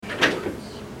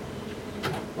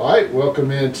All right,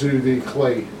 welcome into the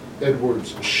Clay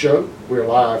Edwards Show. We're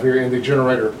live here in the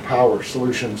Generator Power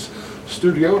Solutions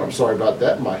studio, and I'm sorry about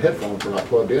that. My headphones are not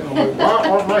plugged in. I'm like, why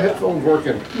aren't my headphones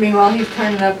working? Meanwhile, he's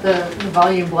turning up the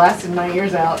volume, blasting my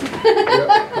ears out.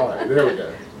 Yep. All right, there we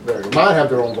go. There we go. Mine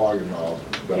have their own volume knob.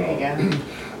 There you go.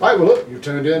 All right, well, look, you've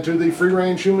tuned in to the Free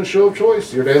Range Human Show of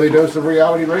Choice, your daily dose of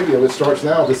reality radio. It starts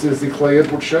now. This is the Clay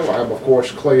Edwards Show. I am, of course,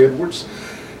 Clay Edwards,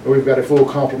 and we've got a full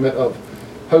complement of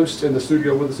hosts in the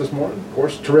studio with us this morning. Of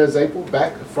course, Therese April,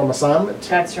 back from assignment.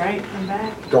 That's right, I'm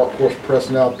back.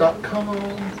 DarkHorsePressNow.com.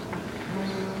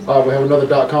 We have another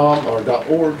 .com or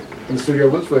 .org in the studio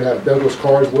with us. We have Douglas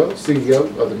Carswell,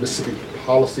 CEO of the Mississippi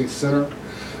Policy Center.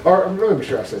 Or let me be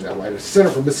sure I say that right. It's Center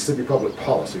for Mississippi Public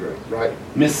Policy, right?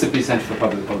 Mississippi Center for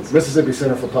Public Policy. Mississippi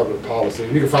Center for Public Policy.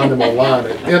 You can find them online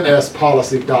at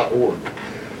mspolicy.org.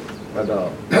 And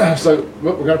so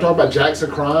we're going to talk about Jackson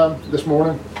crime this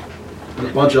morning, and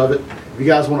a bunch of it. If you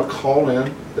guys want to call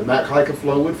in the Mac Hike and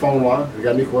Flowwood phone line, if you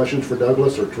got any questions for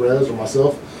Douglas or Therese or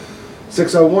myself,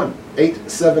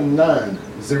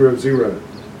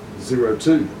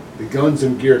 601-879-0002. The Guns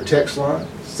and Gear text line,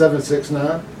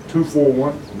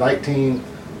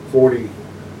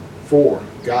 769-241-1944.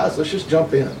 Guys, let's just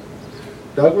jump in.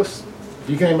 Douglas,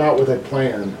 you came out with a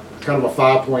plan, kind of a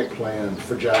 5-point plan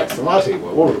for Jackson. Well, I'll tell you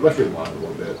what, let's rewind a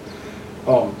little bit.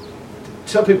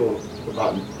 Tell people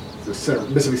about the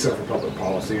Mississippi Center for Public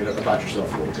Policy and about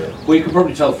yourself a little bit. Well, you can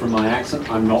probably tell from my accent,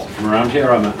 I'm not from around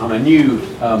here. I'm a new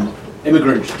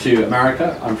immigrant to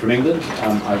America. I'm from England.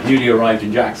 I've newly arrived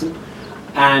in Jackson,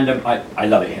 and I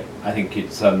love it here. I think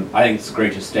it's the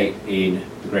greatest state in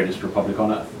the greatest republic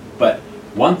on earth. But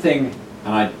one thing,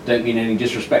 and I don't mean any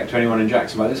disrespect to anyone in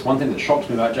Jackson by this, one thing that shocks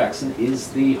me about Jackson is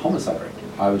the homicide rate.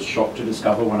 I was shocked to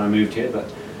discover when I moved here that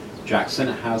Jackson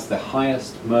has the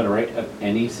highest murder rate of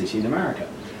any city in America.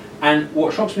 And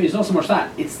what shocks me is not so much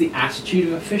that, it's the attitude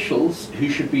of officials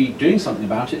who should be doing something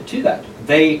about it to that.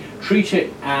 They treat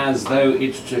it as though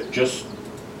it's just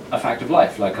a fact of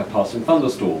life, like a passing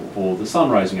thunderstorm or the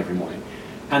sun rising every morning.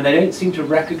 And they don't seem to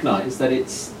recognize that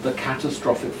it's the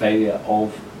catastrophic failure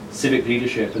of civic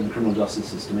leadership and the criminal justice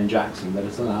system in Jackson that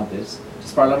has allowed this to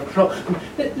spiral out of control.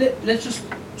 Let's just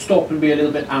stop and be a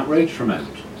little bit outraged for a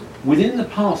moment. Within the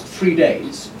past 3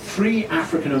 days, 3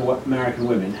 African American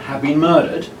women have been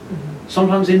murdered,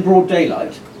 sometimes in broad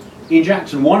daylight, in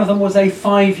Jackson. One of them was a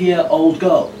 5-year-old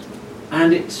girl.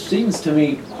 And it seems to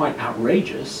me quite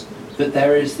outrageous that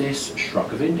there is this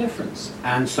shrug of indifference.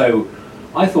 And so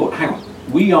I thought, hang on,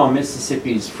 we are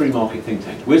Mississippi's free market think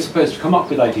tank. We're supposed to come up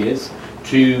with ideas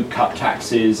to cut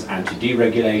taxes and to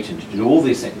deregulate and to do all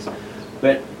these things.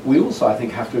 But we also, I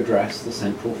think, have to address the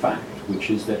central fact,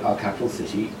 which is that our capital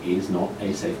city is not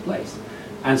a safe place.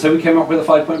 And so we came up with a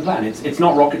 5-point plan. It's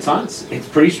not rocket science. It's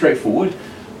pretty straightforward.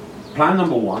 Plan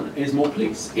number 1 is more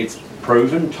police. It's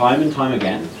proven time and time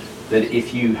again that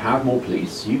if you have more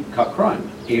police, you cut crime.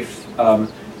 If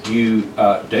you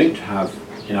don't have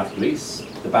enough police,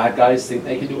 the bad guys think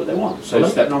they can do what they want. So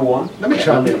step number 1. Let me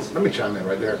chime in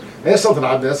right there. That's something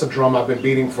that's a drum I've been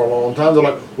beating for a long time. They're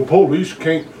like, well, police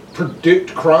can't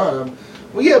predict crime.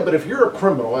 Well, yeah, but if you're a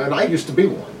criminal, and I used to be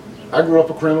one. I grew up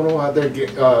a criminal out there,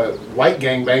 white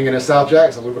gang banging in South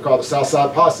Jackson. We were called the South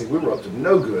Side Posse. We were up to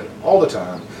no good all the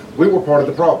time. We were part of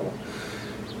the problem.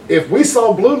 If we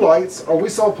saw blue lights or we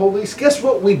saw police, guess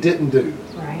what we didn't do?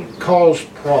 Right. Cause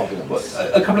problems. Well,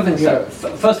 a couple of things. Yeah.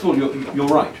 First of all, you're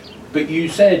right. But you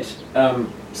said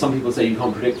some people say you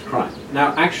can't predict crime.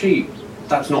 Now, actually,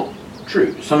 that's not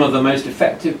true. Some of the most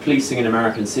effective policing in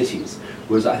American cities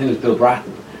was, I think it was Bill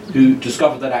Bratton, who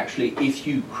discovered that actually if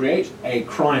you create a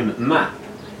crime map,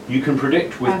 you can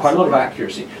predict with quite a lot of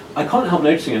accuracy. I can't help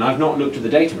noticing, and I've not looked at the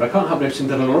data, but I can't help noticing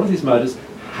that a lot of these murders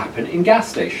happen in gas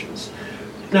stations.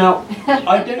 Now,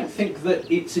 I don't think that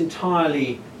it's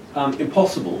entirely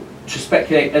impossible to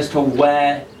speculate as to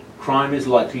where crime is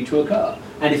likely to occur.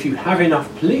 And if you have enough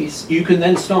police, you can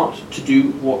then start to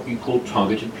do what you call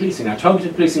targeted policing. Now,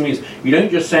 targeted policing means you don't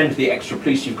just send the extra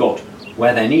police you've got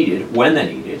where they're needed, when they're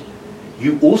needed.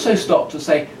 You also start to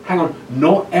say, hang on,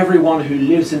 not everyone who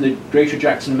lives in the Greater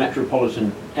Jackson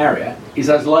metropolitan area is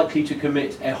as likely to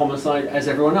commit a homicide as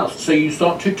everyone else. So you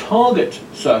start to target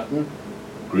certain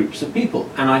groups of people.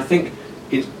 And I think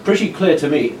it's pretty clear to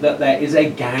me that there is a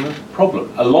gang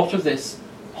problem. A lot of this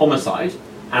homicide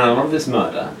and a lot of this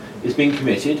murder is being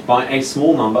committed by a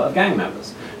small number of gang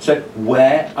members. So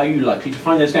where are you likely to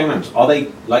find those gang members? Are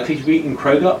they likely to be in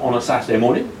Kroger on a Saturday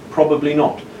morning? Probably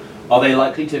not. Are they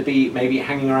likely to be maybe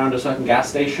hanging around a certain gas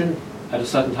station at a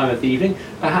certain time of the evening?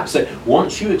 Perhaps so.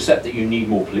 Once you accept that you need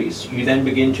more police, you then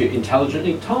begin to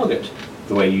intelligently target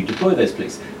the way you deploy those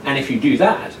police. And if you do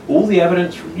that, all the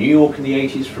evidence from New York in the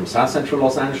 80s, from South Central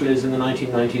Los Angeles in the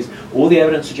 1990s, all the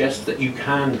evidence suggests that you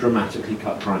can dramatically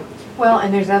cut crime. Well,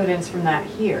 and there's evidence from that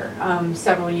here.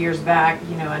 Several years back,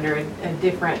 you know, under a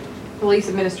different police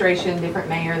administration, different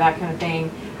mayor, that kind of thing,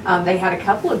 they had a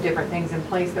couple of different things in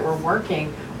place that were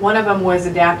working. One of them was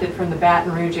adapted from the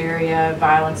Baton Rouge Area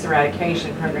Violence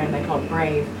Eradication Program. They called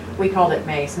BRAVE. We called it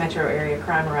MACE, Metro Area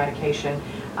Crime Eradication.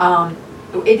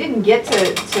 It didn't get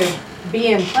to be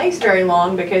in place very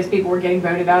long because people were getting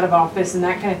voted out of office and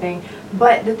that kind of thing.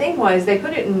 But the thing was, they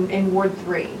put it in Ward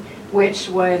 3, which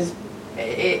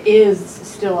is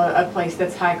still a place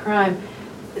that's high crime.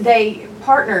 They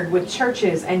partnered with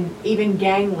churches and even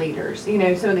gang leaders, you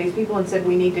know, some of these people, and said,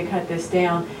 we need to cut this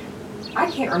down.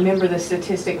 I can't remember the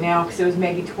statistic now because it was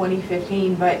maybe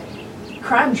 2015, but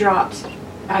crime dropped,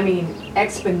 I mean,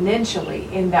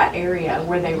 exponentially in that area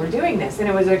where they were doing this. And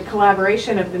it was a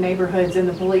collaboration of the neighborhoods and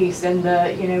the police and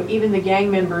the, you know, even the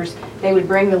gang members. They would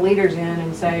bring the leaders in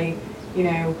and say, you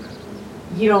know,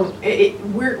 you don't,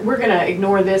 we're going to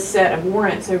ignore this set of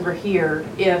warrants over here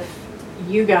if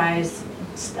you guys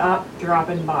stop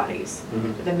dropping bodies.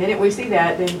 Mm-hmm. The minute we see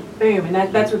that, then boom,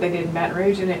 and that's what they did in Baton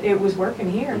Rouge, and it was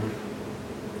working here.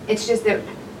 Mm-hmm. It's just that,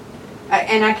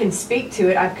 and I can speak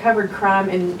to it, I've covered crime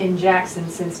in Jackson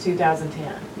since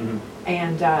 2010.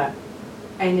 Mm-hmm.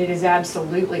 And it is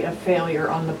absolutely a failure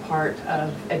on the part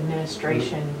of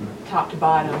administration, Mm-hmm. top to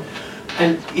bottom.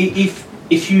 And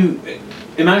if you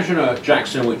imagine a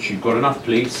Jackson in which you've got enough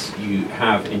police, you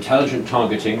have intelligent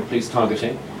targeting, police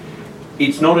targeting,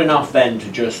 it's not enough then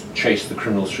to just chase the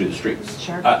criminals through the streets.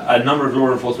 Sure. A number of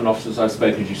law enforcement officers I've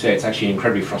spoken to say it's actually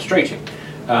incredibly frustrating.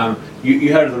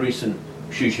 You heard of the recent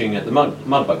shooting at the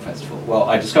Mudbug Festival. Well,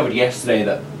 I discovered yesterday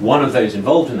that one of those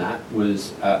involved in that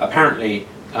was apparently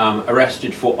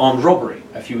arrested for armed robbery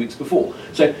a few weeks before.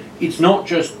 So it's not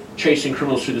just chasing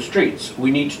criminals through the streets,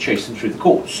 we need to chase them through the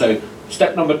courts. So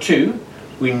step number 2,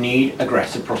 we need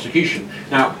aggressive prosecution.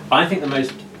 Now, I think the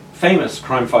most famous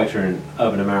crime fighter in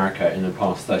urban America in the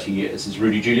past 30 years is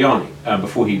Rudy Giuliani.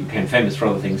 Before he became famous for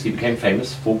other things, he became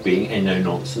famous for being a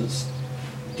no-nonsense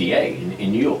DA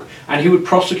in New York. And he would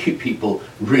prosecute people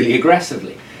really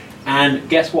aggressively. And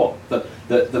guess what?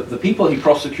 The people he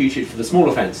prosecuted for the small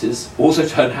offences also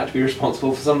turned out to be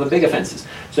responsible for some of the big offences.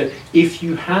 So if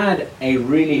you had a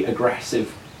really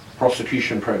aggressive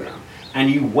prosecution program and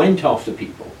you went after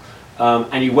people,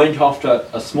 and you went after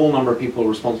a small number of people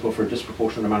responsible for a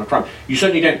disproportionate amount of crime, you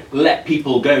certainly don't let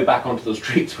people go back onto the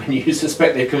streets when you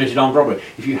suspect they've committed armed robbery.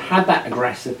 If you had that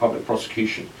aggressive public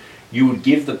prosecution, you would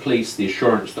give the police the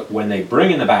assurance that when they bring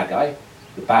in the bad guy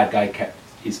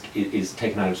is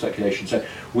taken out of circulation. So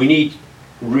we need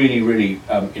really,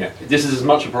 this is as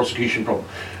much a prosecution problem.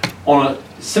 On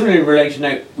a similarly related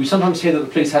note, we sometimes hear that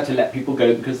the police had to let people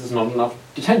go because there's not enough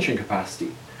detention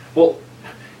capacity. Well,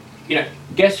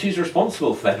 guess who's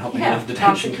responsible for there not being enough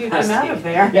detention capacity? Prosecute them out of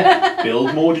there. Yeah,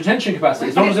 build more detention capacity.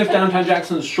 It's not as if downtown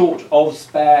Jackson's short of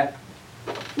spare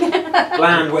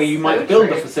land where you might build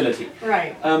a facility.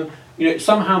 Right.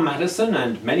 Somehow Madison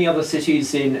and many other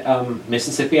cities in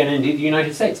Mississippi and indeed the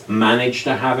United States manage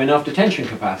to have enough detention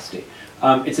capacity.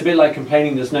 It's a bit like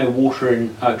complaining there's no water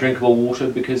in drinkable water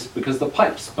because the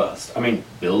pipes burst. I mean,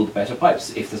 build better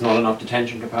pipes. If there's not enough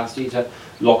detention capacity to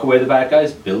lock away the bad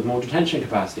guys, build more detention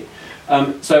capacity.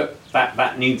 So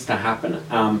that needs to happen.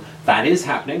 That is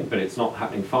happening, but it's not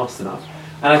happening fast enough.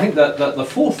 And I think that the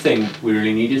fourth thing we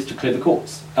really need is to clear the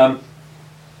courts.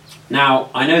 Now,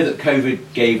 I know that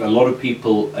COVID gave a lot of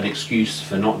people an excuse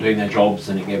for not doing their jobs,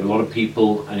 and it gave a lot of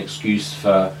people an excuse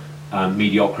for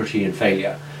mediocrity and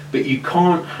failure. But you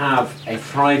can't have a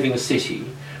thriving city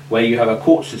where you have a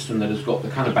court system that has got the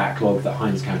kind of backlog that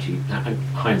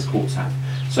Hinds courts have.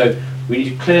 So we need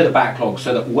to clear the backlog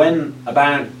so that when a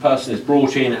bad person is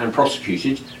brought in and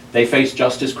prosecuted, they face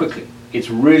justice quickly. It's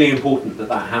really important that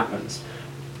that happens,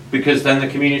 because then the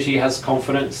community has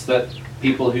confidence that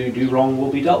people who do wrong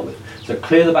will be dealt with. So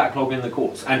clear the backlog in the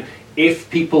courts. And if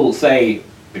people say,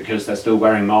 because they're still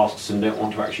wearing masks and don't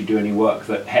want to actually do any work,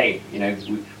 that, hey,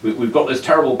 we've got this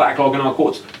terrible backlog in our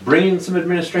courts, bring in some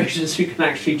administrators who can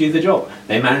actually do the job.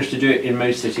 They managed to do it in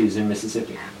most cities in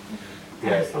Mississippi.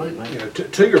 Yeah, absolutely.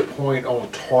 To your point on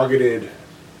targeted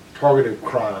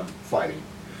crime fighting,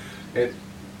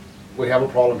 we have a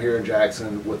problem here in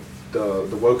Jackson with the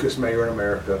wokest mayor in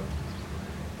America,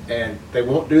 and they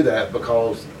won't do that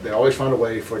because they always find a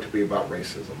way for it to be about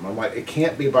racism. I'm like, it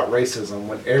can't be about racism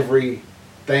when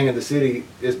everything in the city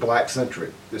is black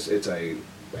centric. It's a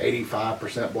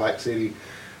 85% black city,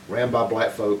 ran by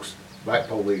black folks, black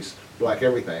police, black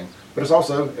everything. But it's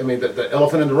also, I mean, the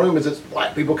elephant in the room is it's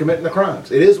black people committing the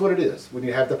crimes. It is what it is when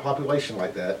you have the population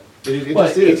like that. It Well,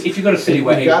 just is. if you've got a city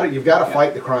where You've got to Yeah.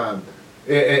 fight the crime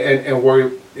and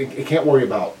worry. It can't worry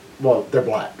about, well, they're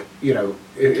black. You know,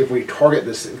 if we target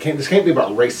this, this can't be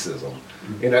about racism.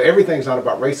 You know, everything's not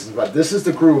about racism, but this is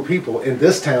the group of people in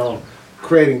this town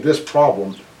creating this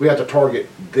problem. We have to target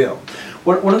them.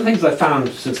 One of the things I found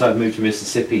since I've moved to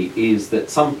Mississippi is that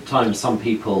sometimes some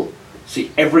people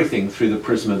see everything through the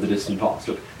prism of the distant past.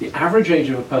 Look, the average age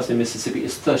of a person in Mississippi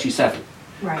is 37.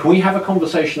 Right. Can we have a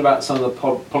conversation about some of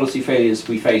the policy failures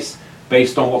we face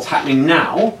based on what's happening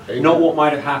now, Amen. not what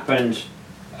might have happened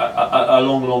a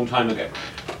long, long time ago?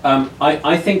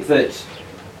 I think that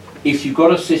if you've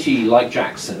got a city like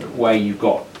Jackson where you've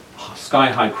got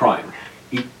sky-high crime,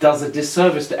 it does a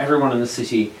disservice to everyone in the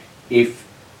city if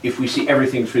we see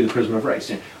everything through the prism of race.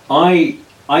 You know,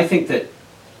 I think that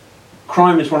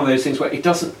crime is one of those things where it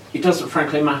doesn't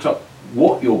frankly matter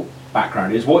what your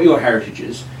background is, what your heritage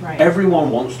is. Right.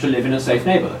 Everyone wants to live in a safe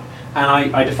neighborhood.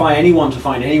 And I defy anyone to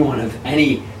find anyone of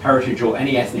any heritage or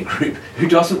any ethnic group who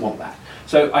doesn't want that.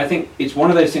 So I think it's one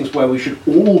of those things where we should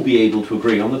all be able to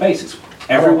agree on the basics.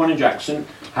 Everyone in Jackson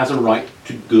has a right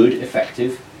to good,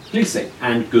 effective policing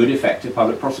and good, effective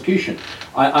public prosecution.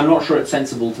 I'm not sure it's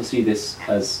sensible to see this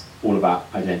as all about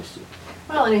identity.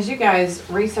 Well, and as you guys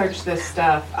research this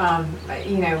stuff,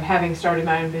 you know, having started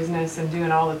my own business and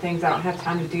doing all the things, I don't have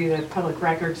time to do the public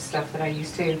records stuff that I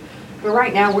used to. But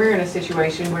right now we're in a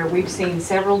situation where we've seen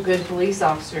several good police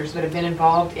officers that have been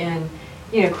involved in,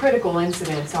 you know, critical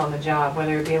incidents on the job,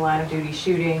 whether it be a line of duty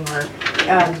shooting or,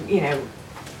 you know,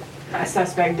 a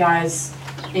suspect dies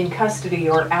in custody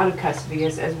or out of custody,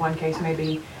 as one case may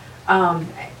be.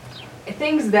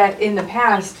 Things that in the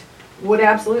past would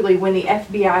absolutely, when the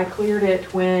FBI cleared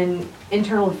it, when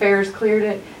Internal Affairs cleared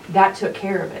it, that took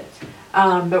care of it.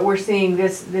 But we're seeing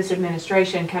this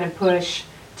administration kind of push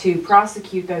to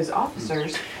prosecute those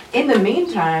officers. In the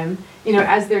meantime, you know,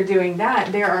 as they're doing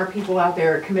that, there are people out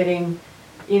there committing,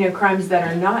 you know, crimes that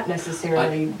are not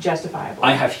necessarily justifiable.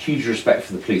 I have huge respect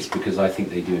for the police because I think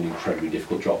they do an incredibly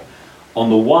difficult job. On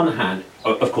the one hand,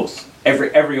 of course,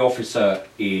 every officer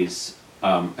is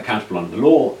accountable under the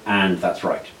law, and that's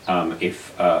right.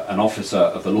 If an officer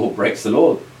of the law breaks the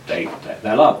law, they're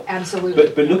liable. Absolutely.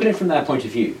 But look at it from their point of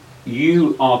view.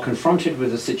 You are confronted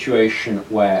with a situation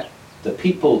where some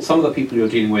of the people you're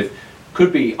dealing with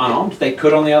could be unarmed. They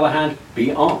could, on the other hand,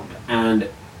 be armed. And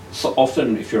so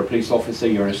often, if you're a police officer,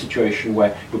 you're in a situation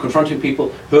where you're confronting people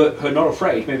who are not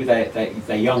afraid. Maybe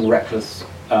they're young, reckless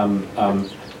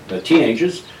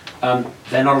teenagers.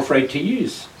 They're not afraid to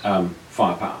use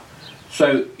firepower.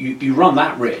 So you run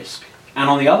that risk.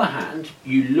 And on the other hand,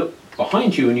 you look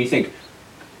behind you and you think,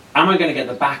 am I going to get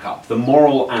the backup, the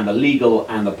moral and the legal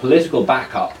and the political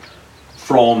backup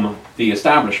from the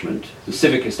establishment, the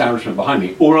civic establishment behind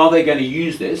me, or are they going to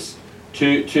use this to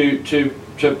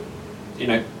you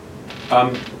know,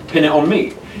 pin it on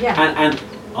me? Yeah. And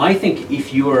I think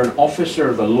if you are an officer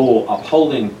of the law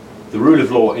upholding the rule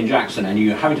of law in Jackson and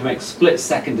you're having to make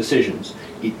split-second decisions,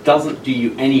 it doesn't do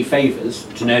you any favors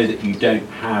to know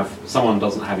that someone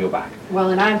doesn't have your back. Well,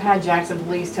 and I've had Jackson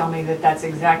Police tell me that that's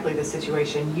exactly the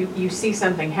situation. You see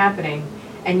something happening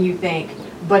and you think,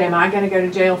 but am I going to go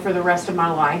to jail for the rest of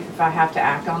my life if I have to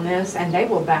act on this? And they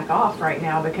will back off right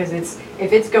now because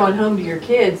if it's going home to your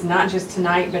kids, not just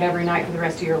tonight, but every night for the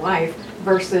rest of your life,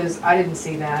 versus I didn't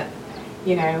see that,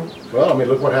 you know. Well, I mean,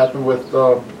 look what happened with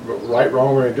right,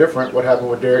 wrong, or indifferent. What happened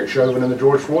with Derek Chauvin and the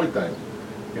George Floyd thing?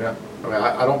 You know, I mean,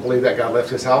 I don't believe that guy left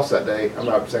his house that day. I'm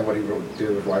not saying what he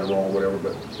did was right or wrong or whatever,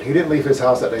 but he didn't leave his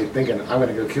house that day thinking, I'm going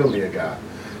to go kill me a guy.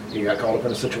 He got caught up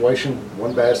in a situation.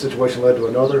 One bad situation led to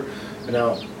another, and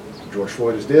now George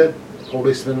Floyd is dead.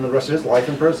 Police spending the rest of his life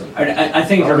in prison. I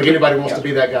think I don't think anybody wants to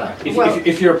be that guy.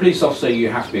 If you're a police officer, you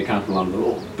have to be accountable under the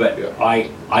law. But Yeah.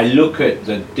 I look at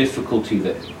the difficulty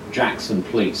that Jackson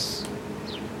police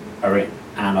are in,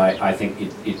 and I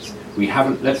think we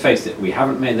haven't. Let's face it, we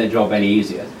haven't made their job any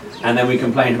easier. And then we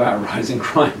complain about rising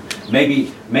crime.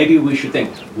 Maybe we should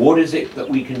think, what is it that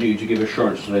we can do to give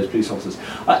assurance to those police officers?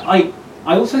 I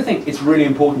also think it's really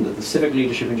important that the civic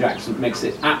leadership in Jackson makes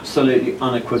it absolutely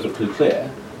unequivocally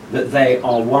clear that they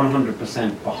are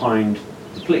 100% behind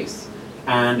the police.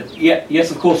 And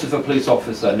yes, of course, if a police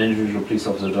officer, an individual police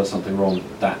officer does something wrong,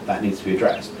 that needs to be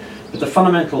addressed. But the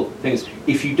fundamental thing is,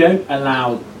 if you don't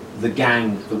allow the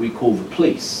gang that we call the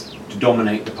police to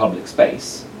dominate the public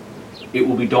space, it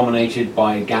will be dominated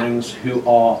by gangs who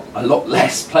are a lot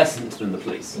less pleasant than the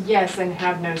police. Yes, and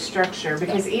have no structure,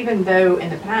 because even though in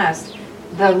the past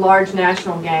the large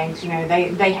national gangs, you know,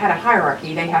 they had a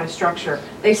hierarchy, they had a structure.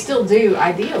 They still do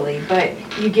ideally, but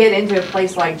you get into a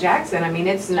place like Jackson, I mean,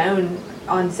 it's known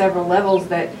on several levels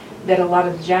that a lot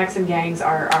of the Jackson gangs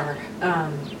are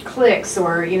cliques,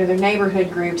 or, you know, they're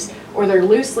neighborhood groups, or they're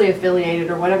loosely affiliated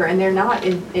or whatever, and they're not,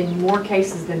 in more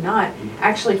cases than not,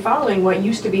 actually following what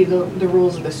used to be the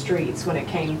rules of the streets when it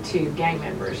came to gang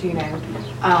members, you know.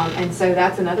 And so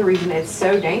that's another reason it's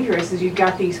so dangerous, is you've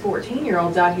got these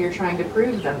 14-year-olds out here trying to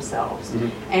prove themselves.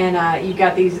 And you've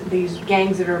got these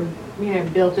gangs that are, you know,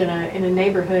 built in a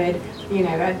neighborhood, you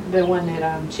know, the one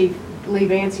that Chief Lee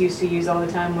Vance used to use all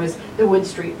the time was the Wood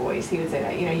Street Boys. He would say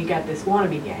that, you know, you got this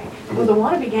wannabe gang. Well, the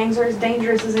wannabe gangs are as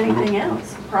dangerous as anything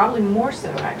else, probably more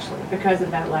so actually, because of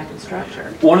that lack of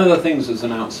structure. One of the things as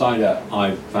an outsider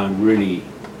I've found really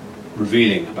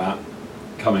revealing about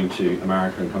coming to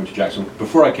America and coming to Jackson,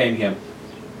 before I came here,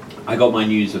 I got my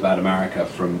news about America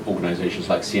from organizations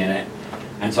like CNN.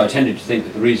 And so I tended to think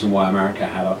that the reason why America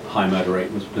had a high murder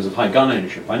rate was because of high gun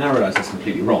ownership. I now realize that's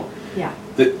completely wrong. Yeah.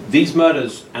 That these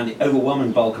murders and the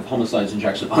overwhelming bulk of homicides in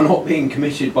Jackson are not being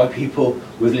committed by people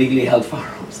with legally held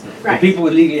firearms. Right. The people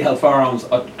with legally held firearms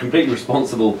are completely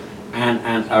responsible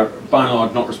and are by and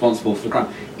large not responsible for the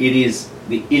crime. It is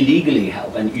the illegally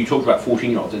held, and you talked about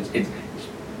 14-year-olds, it's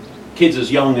kids as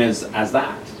young as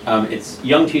that. It's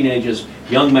young teenagers,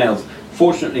 young males.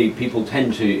 Fortunately, people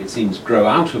tend to, it seems, grow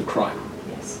out of crime.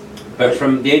 Yes. But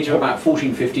from the age of about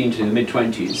 14, 15 to the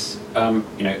mid-20s,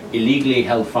 you know, illegally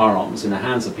held firearms in the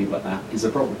hands of people like that is a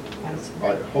problem. All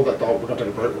right, hold that thought. We're going to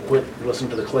take a break real quick. You're listening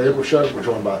to The Clay Edwards Show. We're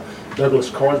joined by Douglas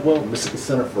Carswell, Mississippi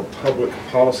Center for Public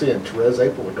Policy, and Therese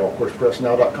Apel with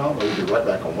DarkHorsePressNow.com. We'll be right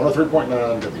back on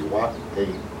 103.9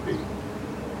 WYAB.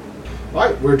 All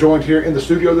right, we're joined here in the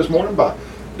studio this morning by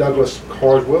Douglas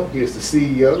Carswell. He is the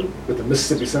CEO with the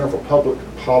Mississippi Center for Public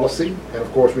Policy. And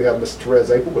of course, we have Ms.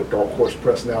 Therese Apel with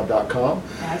DarkHorsePressNow.com.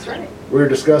 That's right. We were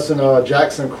discussing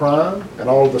Jackson crime and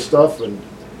all of the stuff, and,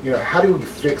 you know, how do we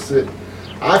fix it?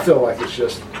 I feel like it's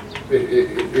just,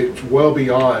 it's well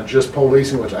beyond just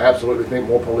policing, which I absolutely think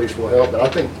more police will help. But I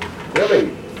think we have a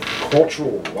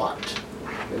cultural rot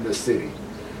in this city.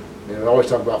 You know, I always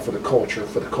talk about for the culture,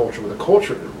 but the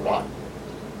culture is rotten.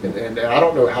 And I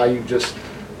don't know how you just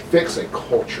fix a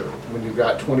culture when you've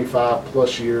got 25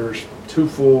 plus years,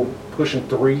 pushing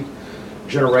 3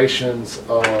 generations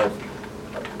of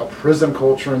a prison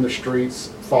culture in the streets,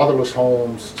 fatherless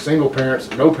homes, single parents,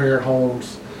 no parent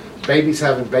homes, babies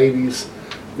having babies.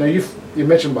 Now you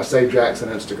mentioned my Save Jackson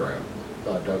Instagram,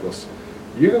 Douglas.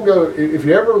 You can go if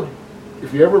you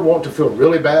ever want to feel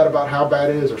really bad about how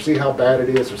bad it is, or see how bad it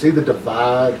is, or see the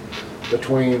divide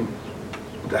between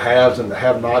the haves and the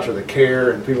have-nots, or the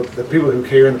care and the people who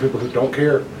care and the people who don't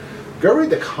care. Go read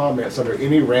the comments under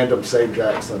any random Save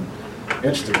Jackson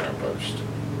Instagram post,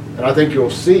 and I think you'll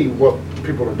see what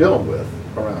people are dealing with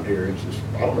around here. It's just,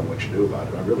 I don't know what you do about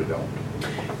it. I really don't.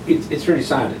 It's really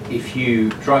sad. If you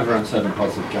drive around certain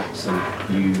parts of Jackson,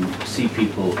 you see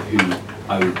people who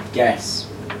I would guess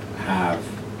have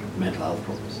mental health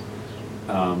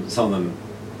problems. Some of them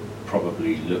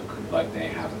probably look like they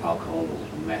have alcohol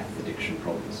or meth addiction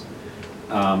problems.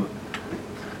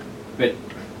 But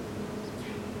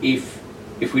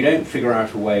if we don't figure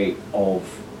out a way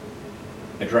of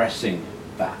addressing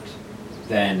that,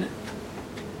 then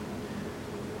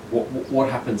what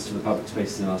happens to the public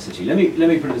spaces in our city? Let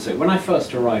me put it this way. When I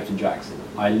first arrived in Jackson,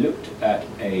 I looked at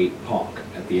a park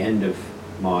at the end of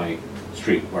my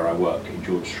street where I work, in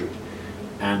George Street,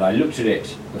 and I looked at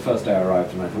it the first day I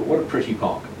arrived, and I thought, what a pretty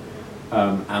park.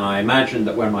 And I imagined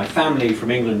that when my family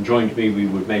from England joined me, we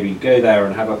would maybe go there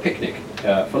and have a picnic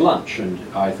for lunch, and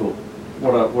I thought,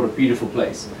 what a beautiful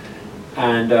place.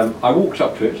 And I walked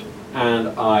up to it, and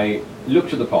I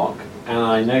looked at the park, and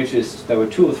I noticed there were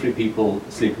 2 or 3 people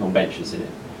sleeping on benches in it.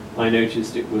 I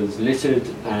noticed it was littered,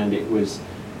 and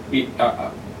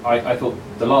I thought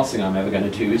the last thing I'm ever going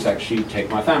to do is actually take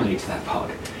my family to that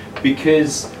park,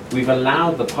 because we've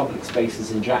allowed the public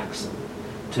spaces in Jackson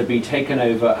to be taken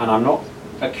over. And I'm not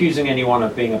accusing anyone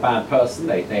of being a bad person.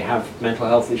 They have mental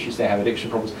health issues, they have addiction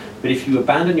problems. But if you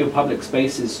abandon your public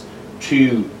spaces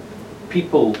to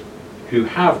people who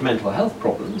have mental health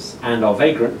problems and are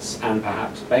vagrants and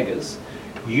perhaps beggars,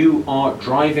 you are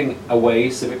driving away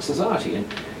civic society.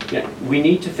 And you know, we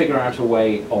need to figure out a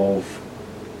way of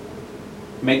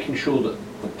making sure that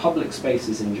the public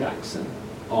spaces in Jackson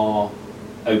are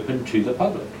open to the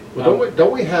public. Well,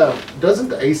 doesn't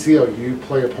the ACLU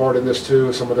play a part in this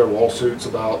too, some of their lawsuits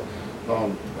about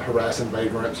harassing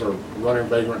vagrants or running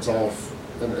vagrants off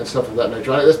and stuff of that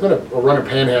nature? That's been or running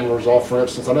panhandlers off, for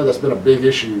instance. I know that's been a big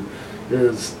issue,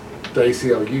 is the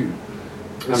ACLU.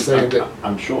 is saying that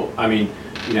I'm sure. I mean,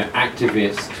 you know,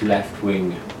 activist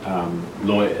left-wing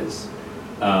lawyers,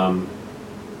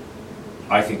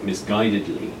 I think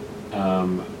misguidedly,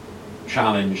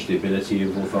 challenge the ability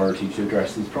of authority to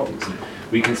address these problems. And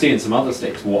we can see in some other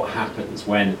states what happens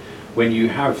when you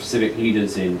have civic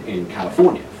leaders in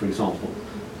California, for example,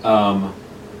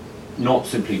 not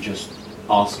simply just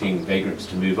asking vagrants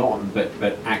to move on,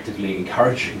 but actively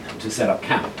encouraging them to set up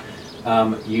camp.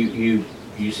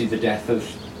 You see the death of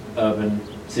urban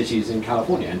cities in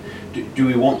California. And do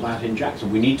we want that in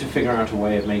Jackson? We need to figure out a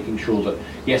way of making sure that,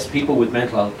 yes, people with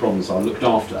mental health problems are looked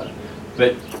after,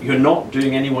 but you're not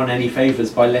doing anyone any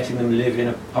favors by letting them live in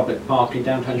a public park in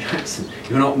downtown Jackson.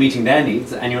 You're not meeting their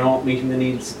needs, and you're not meeting the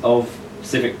needs of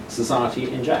civic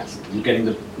society in Jackson. You're getting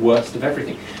the worst of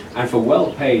everything. And for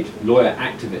well-paid lawyer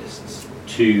activists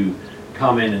to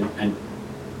come in and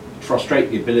frustrate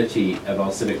the ability of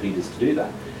our civic leaders to do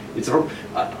that, it's a problem.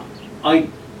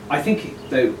 I think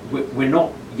though we're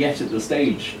not yet at the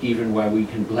stage even where we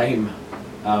can blame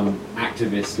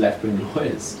activist left-wing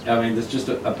lawyers. I mean, there's just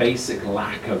a basic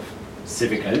lack of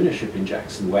civic ownership in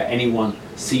Jackson where anyone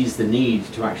sees the need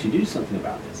to actually do something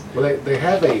about this. Well, they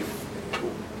have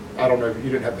I don't know if you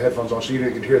didn't have the headphones on, so you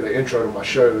didn't get to hear the intro to my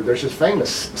show. There's this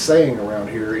famous saying around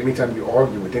here, anytime you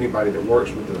argue with anybody that works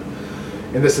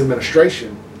in this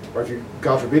administration, or if you,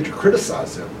 God forbid, you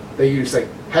criticize them, they use say,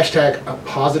 hashtag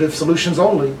positive solutions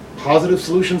only, positive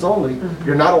solutions only. Mm-hmm.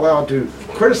 You're not allowed to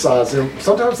criticize them.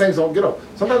 Sometimes things don't get up.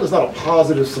 Sometimes it's not a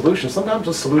positive solution. Sometimes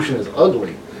the solution is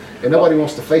ugly, and nobody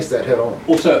wants to face that head on.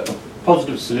 Also, a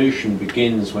positive solution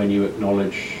begins when you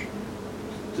acknowledge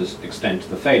the extent of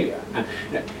the failure. And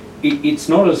you know, it's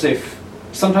not as if,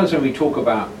 sometimes when we talk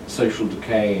about social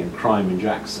decay and crime in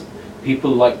Jackson,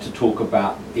 people like to talk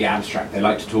about the abstract. They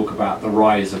like to talk about the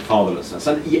rise of fatherlessness.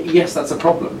 And yes, that's a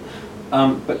problem.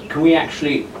 But can we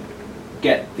actually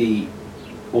get the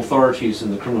authorities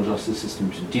in the criminal justice system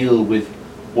to deal with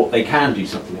what they can do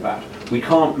something about? We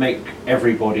can't make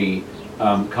everybody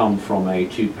come from a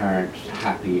two-parent,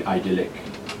 happy, idyllic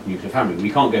nuclear family.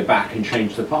 We can't go back and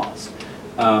change the past.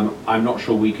 I'm not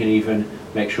sure we can even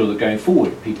make sure that going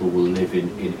forward people will live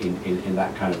in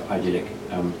that kind of idyllic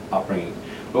upbringing.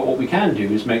 But what we can do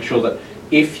is make sure that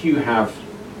if you have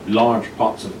large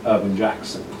parts of urban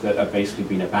Jackson that have basically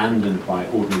been abandoned by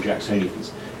ordinary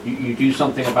Jacksonians, you do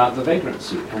something about the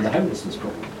vagrancy and the homelessness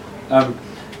problem.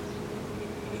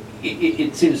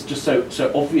 It seems just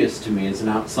so obvious to me as an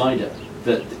outsider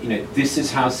that this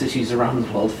is how cities around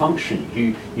the world function.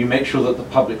 You make sure that the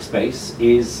public space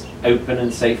is open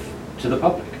and safe to the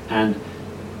public, and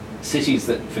cities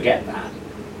that forget that,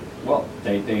 well,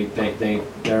 they're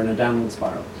in a downward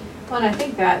spiral. Well, and I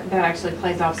think that actually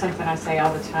plays off something I say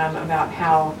all the time about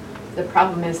how the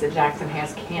problem is that Jackson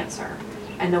has cancer.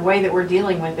 And the way that we're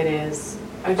dealing with it is,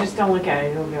 oh, just don't look at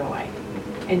it, it'll go away.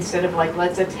 Instead of like,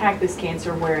 let's attack this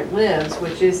cancer where it lives,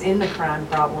 which is in the crime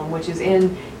problem, which is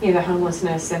in the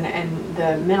homelessness and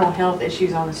the mental health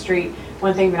issues on the street.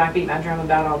 One thing that I beat my drum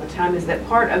about all the time is that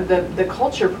part of the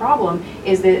culture problem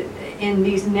is that in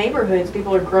these neighborhoods,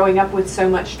 people are growing up with so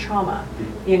much trauma.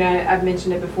 I've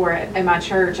mentioned it before at my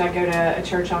church. I go to a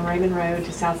church on Raymond Road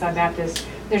to Southside Baptist.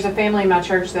 There's a family in my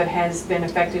church that has been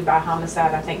affected by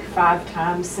homicide, I think 5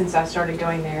 times since I started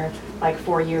going there like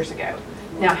 4 years ago.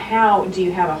 Now, how do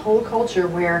you have a whole culture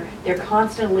where they're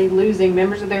constantly losing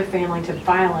members of their family to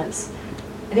violence?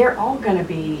 They're all going to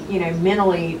be,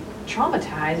 mentally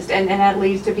traumatized, and that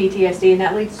leads to PTSD, and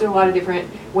that leads to a lot of different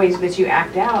ways that you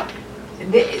act out.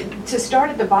 To start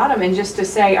at the bottom and just to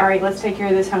say, all right, let's take care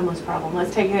of this homeless problem,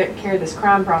 let's take care of this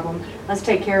crime problem, let's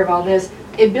take care of all this.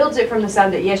 It builds it from the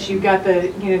side that yes, you've got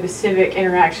the the civic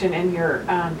interaction and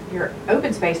your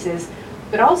open spaces,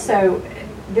 but also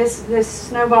this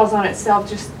snowballs on itself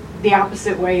just the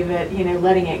opposite way that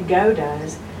letting it go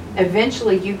does.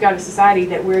 Eventually, you've got a society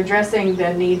that we're addressing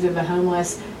the needs of the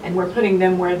homeless and we're putting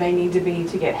them where they need to be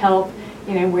to get help.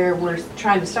 Where we're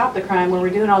trying to stop the crime, where we're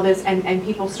doing all this, and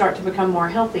people start to become more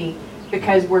healthy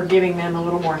because we're giving them a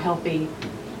little more healthy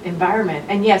environment.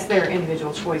 And yes, there are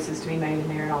individual choices to be made in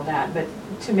there and all that, but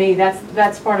to me,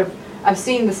 that's part of, I've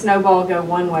seen the snowball go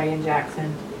one way in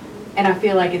Jackson, and I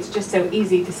feel like it's just so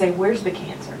easy to say, where's the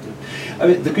cancer? I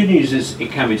mean, the good news is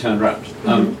it can be turned around.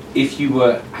 If you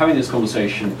were having this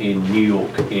conversation in New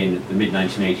York in the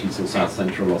mid-1980s or South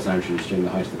Central Los Angeles during the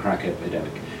height of the crack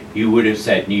epidemic, you would have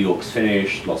said New York's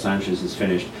finished, Los Angeles is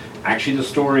finished. Actually, the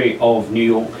story of New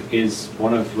York is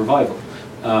one of revival.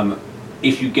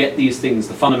 If you get these things,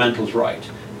 the fundamentals right,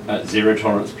 zero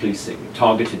tolerance policing,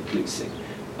 targeted policing,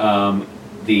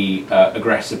 the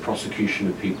aggressive prosecution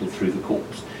of people through the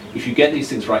courts. If you get these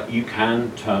things right, you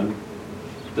can turn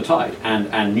the tide.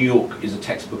 And New York is a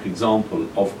textbook example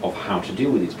of how to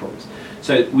deal with these problems.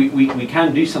 So we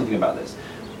can do something about this.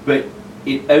 But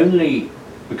it only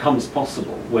becomes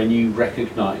possible when you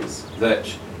recognize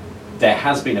that there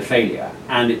has been a failure,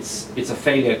 and it's a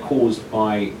failure caused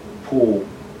by poor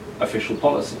official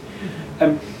policy.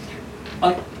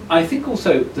 I think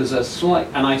also there's a slight,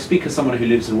 and I speak as someone who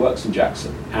lives and works in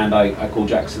Jackson, and I call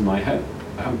Jackson my home.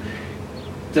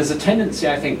 There's a tendency,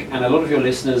 I think, and a lot of your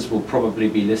listeners will probably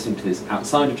be listening to this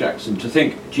outside of Jackson, to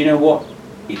think, do you know what?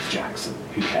 It's Jackson,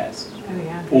 who cares? Oh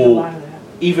yeah, there's a Or lot of that.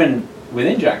 even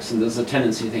within Jackson, there's a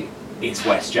tendency to think, it's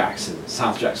West Jackson,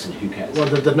 South Jackson, who cares? Well,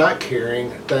 the not caring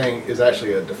thing is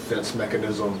actually a defense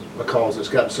mechanism because it's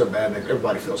gotten so bad that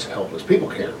everybody feels helpless. People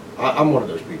care. I'm one of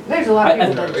those people. There's a lot of I-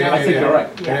 people I- that I don't. think you're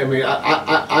right. And I mean,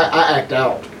 I act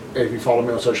out. If you follow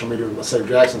me on social media with my Save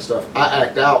Jackson stuff, I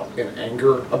act out in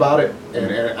anger about it,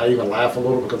 and I even laugh a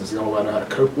little because it's the only way I know how to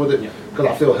cope with it, Yeah. because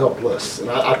I feel helpless. And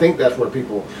I think that's where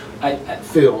people I-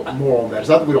 feel more on that. It's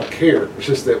not that we don't care, it's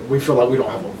just that we feel like we don't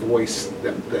have a voice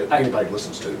that anybody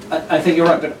listens to. I think you're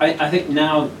right, but I think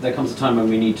now there comes a time when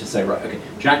we need to say, right, okay,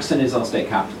 Jackson is our state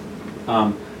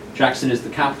capital. Jackson is the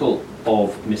capital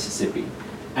of Mississippi.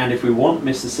 And if we want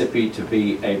Mississippi to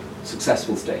be a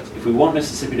successful state, if we want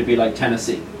Mississippi to be like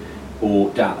Tennessee or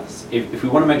Dallas, if we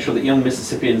want to make sure that young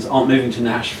Mississippians aren't moving to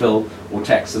Nashville or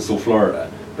Texas or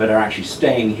Florida, but are actually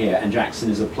staying here, and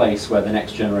Jackson is a place where the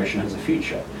next generation has a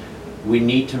future, we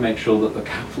need to make sure that the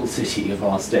capital city of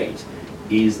our state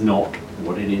is not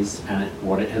what it is and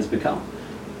what it has become.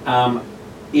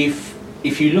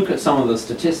 If you look at some of the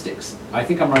statistics, I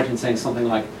think I'm right in saying something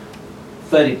like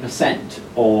 30%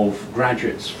 of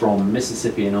graduates from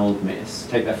Mississippi and Ole Miss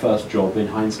take their first job in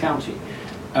Hinds County.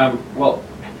 Well,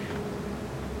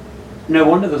 no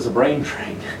wonder there's a brain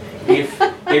drain. If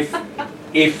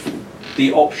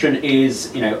the option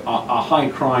is, you know, a high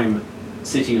crime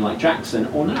city like Jackson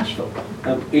or Nashville,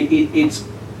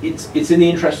 it's in the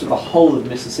interest of the whole of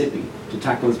Mississippi to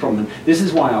tackle this problem. And this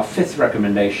is why our fifth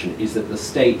recommendation is that the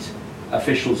state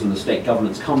officials and the state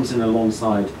governance comes in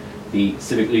alongside the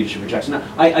civic leadership of Jackson. Now,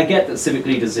 I get that civic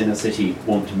leaders in a city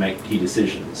want to make key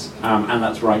decisions, and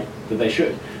that's right that they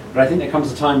should. But I think there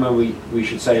comes a time when we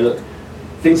should say, look,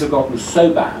 things have gotten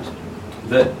so bad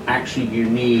that actually you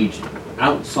need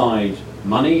outside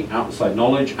money, outside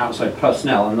knowledge, outside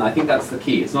personnel, and I think that's the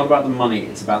key. It's not about the money,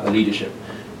 it's about the leadership.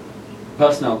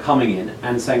 Personnel coming in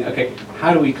and saying, okay,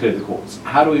 how do we clear the courts?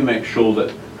 How do we make sure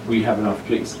that we have enough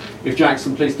police? If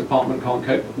Jackson Police Department can't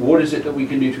cope, what is it that we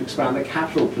can do to expand the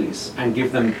Capitol Police and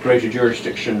give them greater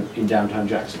jurisdiction in downtown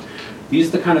Jackson? These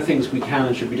are the kind of things we can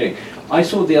and should be doing. I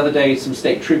saw the other day some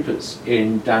state troopers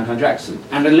in downtown Jackson,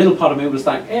 and a little part of me was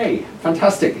like, hey,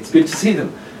 fantastic, it's good to see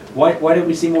them. Why don't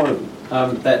we see more of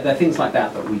them? There are things like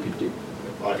that that we could do.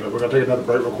 All right, look, we're gonna take another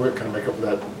break real quick, kind of make up for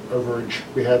that overage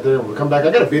we had there. When we come back,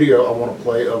 I got a video I want to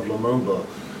play of Lumumba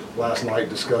last night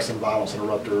discussing violence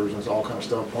interrupters and all kind of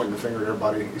stuff, pointing the finger at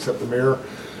everybody except the mayor.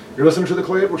 You're listening to The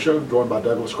Clay Edwards Show, joined by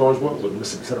Douglas Carswell with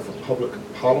Mississippi Center for Public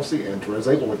Policy and Therese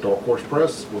Abel with Dark Horse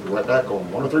Press. We'll be right back on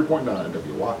 103.9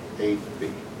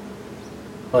 WYAB.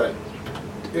 But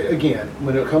again,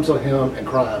 when it comes to him and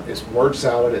crime, it's word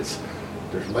salad,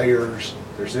 there's layers,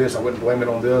 there's this, I wouldn't blame it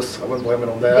on this, I wouldn't blame it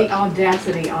on that. The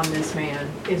audacity on this man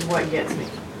is what gets me.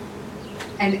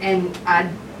 And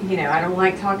I don't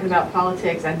like talking about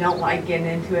politics. I don't like getting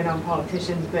into it on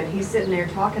politicians, but he's sitting there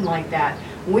talking like that.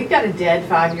 We've got a dead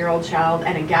 5-year-old child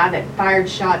and a guy that fired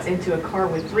shots into a car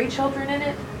with 3 children in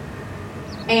it.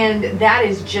 And that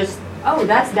is just,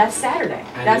 that's Saturday.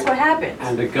 That's what happened.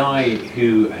 And a guy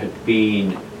who had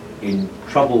been in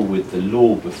trouble with the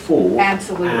law before,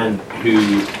 Absolutely. and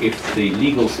who, if the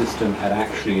legal system had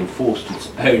actually enforced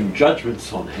its own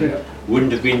judgments on him,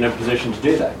 wouldn't have been in a position to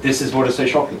do that. This is what is so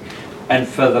shocking. And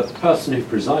for the person who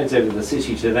presides over the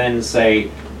city to then say,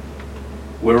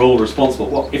 we're all responsible.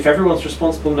 Well, if everyone's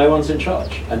responsible, no one's in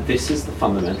charge. And this is the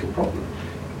fundamental problem.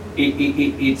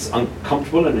 It's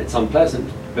uncomfortable and it's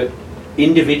unpleasant, but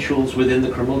individuals within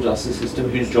the criminal justice system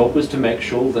whose job was to make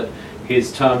sure that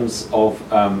his terms of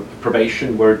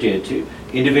probation were adhered to,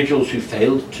 individuals who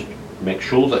failed to make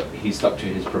sure that he stuck to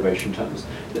his probation terms,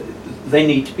 they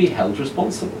need to be held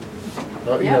responsible.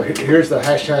 Here's the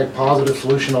hashtag positive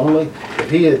solution only.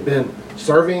 If he had been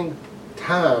serving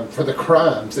time for the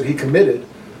crimes that he committed,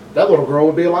 that little girl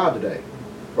would be alive today.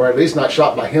 Or at least not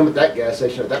shot by him at that gas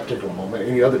station at that particular moment.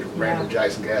 Any other random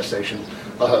Jackson gas station,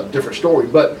 different story.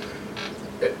 But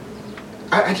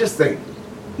I just think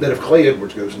that if Clay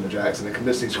Edwards goes into Jackson and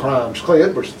commits these crimes, Clay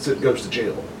Edwards goes to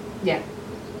jail. Yeah.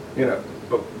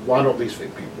 But why don't these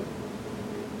fake people?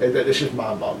 It's just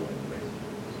mind-boggling to me.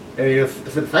 And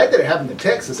if the fact that it happened in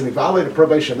Texas and he violated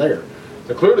probation there,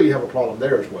 so clearly you have a problem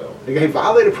there as well. He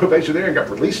violated probation there and got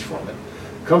released from it.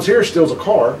 Comes here, steals a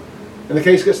car, and the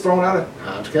case gets thrown out of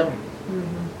Hinds County.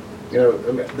 You know,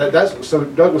 I mean, that's so.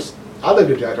 Douglas, I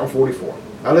lived in Jackson. I'm 44.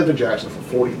 I lived in Jackson for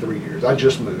 43 years. I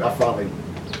just moved. I finally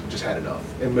just had enough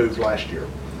and moved last year.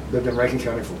 Lived in Rankin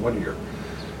County for 1 year.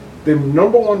 The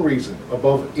number one reason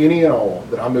above any and all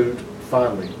that I moved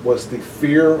finally was the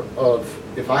fear of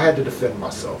if I had to defend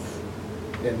myself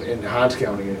in Hinds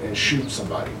County and shoot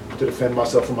somebody to defend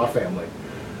myself and my family,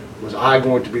 was I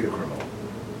going to be the criminal?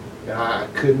 And I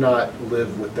could not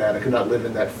live with that. I could not live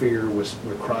in that fear with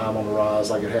crime on the rise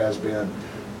like it has been.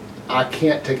 I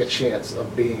can't take a chance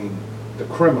of being the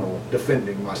criminal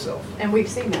defending myself. And we've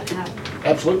seen that happen.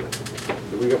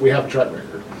 Absolutely. We have a track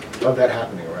record of that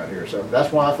happening around here. So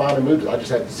that's why I finally moved. I just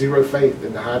had zero faith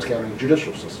in the Hinds County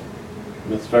judicial system.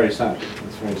 That's very sad.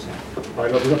 That's very sad. All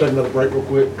right, we're going to take another break real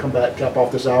quick, come back, cap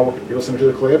off this hour. You're listening to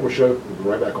The Clay Edwards Show. We'll be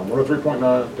right back on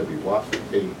 103.9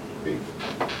 WYAB.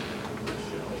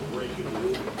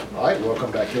 All right,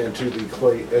 welcome back into The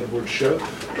Clay Edwards Show.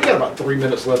 We got about 3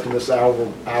 minutes left in this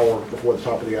hour before the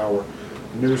top of the hour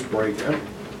news break. And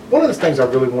one of the things I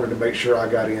really wanted to make sure I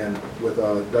got in with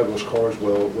Douglas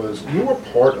Carswell was you were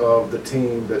part of the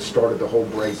team that started the whole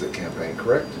Brexit campaign,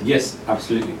 correct? Yes,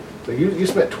 absolutely. So you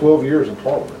spent 12 years in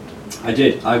Parliament. I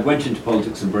did. I went into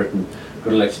politics in Britain,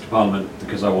 got elected to Parliament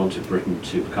because I wanted Britain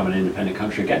to become an independent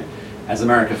country again. As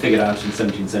America figured out in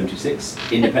 1776,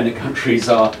 independent countries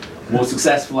are more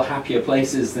successful, happier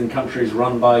places than countries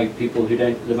run by people who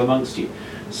don't live amongst you.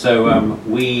 So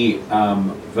we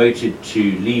voted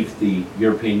to leave the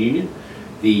European Union.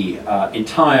 The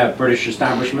entire British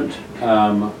establishment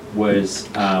was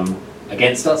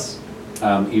against us.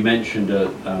 You mentioned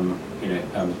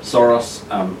Soros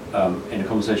in a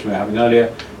conversation we were having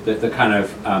earlier, the kind of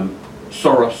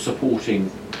Soros supporting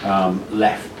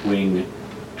left-wing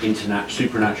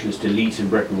supranationalist elite in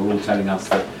Britain were all telling us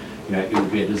that it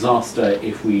would be a disaster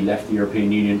if we left the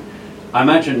European Union. I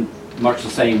imagine much the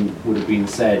same would have been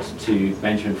said to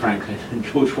Benjamin Franklin and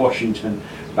George Washington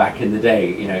back in the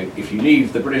day. If you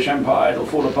leave the British Empire, it'll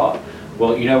fall apart.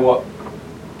 Well, you know what?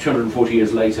 240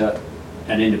 years later,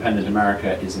 an independent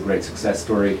America is a great success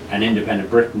story. An independent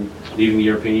Britain leaving the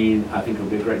European Union, I think, will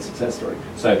be a great success story.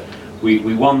 So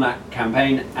we won that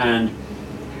campaign, and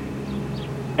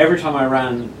every time I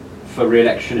ran for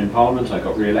re-election in Parliament, I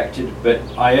got re-elected, but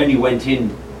I only went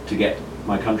in to get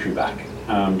my country back,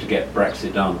 to get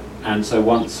Brexit done. And so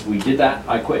once we did that,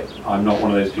 I quit. I'm not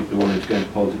one of those people who wanted to go into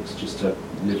politics just to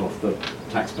live off the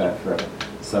taxpayer forever.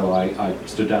 So I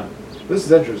stood down. This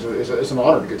is interesting. It's an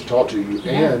honor to get to talk to you.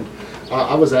 Yeah. And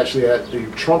I was actually at the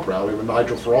Trump rally with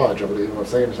Nigel Farage. I believe I'm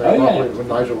saying his name properly. When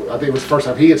Nigel, I think it was the first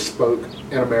time he had spoke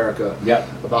in America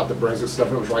about the Brexit stuff.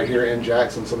 And it was right here in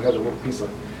Jackson. So we had a little piece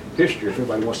of history. If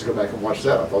anybody wants to go back and watch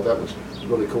that, I thought that was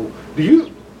really cool.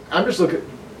 I'm just looking,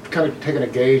 kind of taking a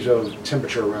gauge of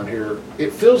temperature around here.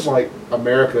 It feels like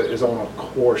America is on a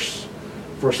course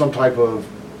for some type of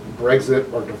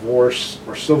Brexit or divorce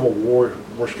or civil war,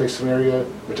 worst case scenario,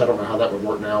 which I don't know how that would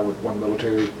work now with one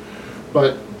military.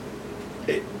 But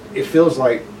it feels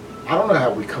like, I don't know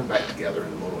how we come back together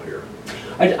in the middle here.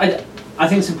 I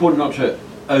think it's important not to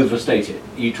overstate it.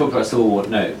 You talked about civil war.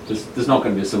 No, there's not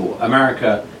going to be a civil war.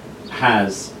 America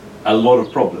has a lot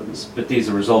of problems, but these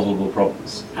are resolvable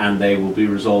problems, and they will be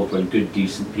resolved when good,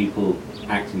 decent people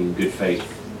acting in good faith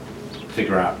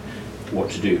figure out what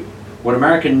to do. What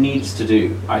America needs to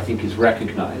do, I think, is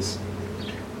recognize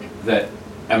that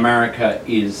America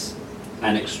is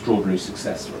an extraordinary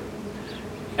success story.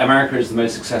 America is the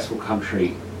most successful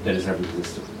country that has ever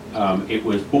existed. It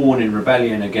was born in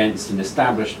rebellion against an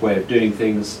established way of doing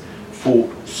things for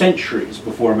centuries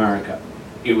before America.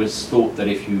 It was thought that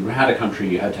if you had a country,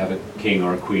 you had to have a king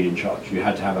or a queen in charge. You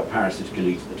had to have a parasitic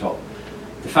elite at the top.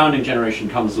 The founding generation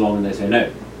comes along and they say,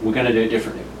 no, we're going to do it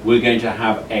differently. We're going to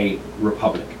have a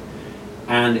republic.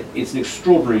 And it's an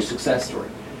extraordinary success story.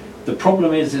 The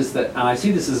problem is that, and I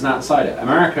see this as an outsider,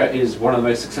 America is one of the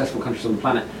most successful countries on the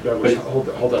planet. Hold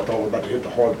that thought. We're about to hit the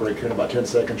hard break here in about 10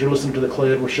 seconds. You're listening to The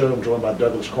Clay Edwards Show. I'm joined by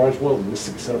Douglas Carswell, the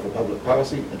Mississippi Center for Public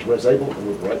Policy, and Therese Abel, and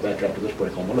we'll be right back after this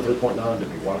break on 103.9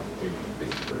 WYAB.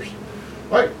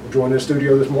 All right, we're joined in the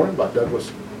studio this morning by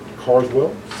Douglas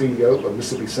Carswell, CEO of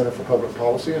Mississippi Center for Public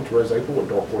Policy, and Therese Abel at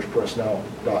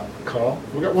darkhorsepressnow.com.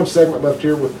 We've got one segment left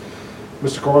here with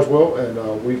Mr. Carswell,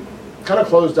 and we kind of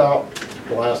closed out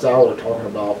the last hour talking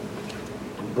about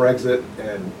Brexit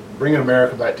and bringing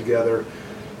America back together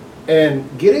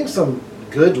and getting some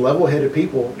good level-headed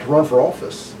people to run for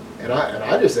office. And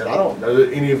I just said, I don't know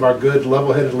that any of our good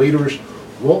level-headed leaders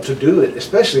want to do it,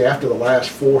 especially after the last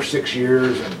 4-6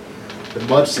 years and the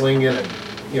mudslinging,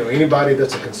 and anybody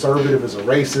that's a conservative is a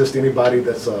racist, anybody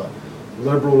that's a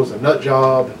liberal is a nut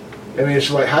job. I mean, it's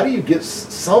like, how do you get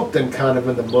something kind of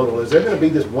in the middle? Is there going to be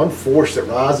this one force that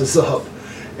rises up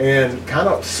and kind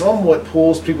of somewhat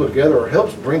pulls people together, or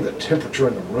helps bring the temperature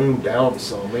in the room down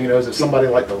some? Is it somebody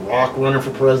like The Rock running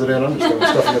for president? I'm just throwing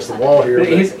stuff against the wall here.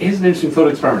 Here's an interesting thought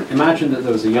experiment. Imagine that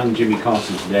there was a young Jimmy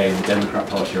Carter today in the Democrat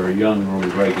Party, or a young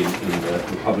Ronald Reagan in the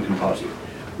Republican Party.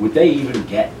 Would they even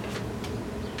get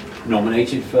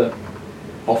nominated for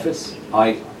office?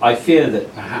 I fear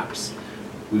that perhaps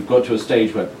we've got to a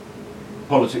stage where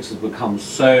politics has become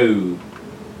so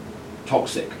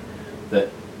toxic that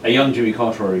a young Jimmy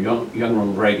Carter or a young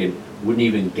Ronald Reagan wouldn't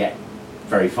even get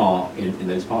very far in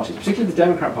those parties, particularly the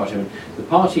Democrat Party. I mean, the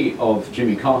party of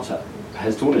Jimmy Carter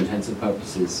has, to all intents and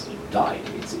purposes, died.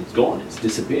 It's gone. It's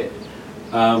disappeared.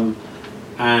 And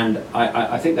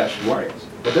I think that should worry us.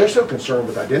 But they're so concerned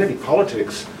with identity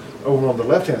politics over on the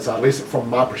left-hand side, at least from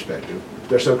my perspective.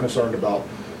 They're so concerned about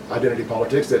identity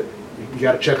politics that you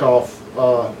got to check off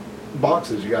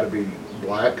boxes. You got to be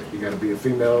black, you got to be a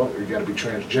female, or you got to be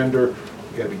transgender,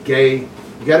 you got to be gay,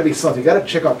 you got to be something. You got to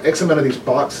check off X amount of these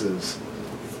boxes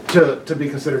to be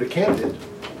considered a candidate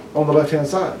on the left-hand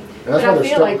side. And that's But why I they're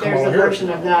feel still like there's a coming over version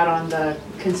here. of that on the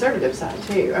conservative side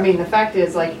too. I mean, the fact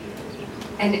is, like,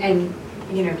 and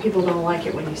people don't like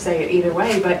it when you say it either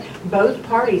way, but both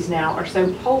parties now are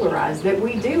so polarized that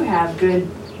we do have good,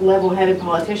 level-headed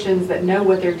politicians that know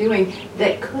what they're doing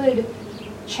that could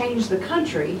change the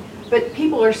country. But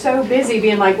people are so busy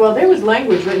being like, well, there was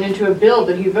language written into a bill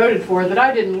that you voted for that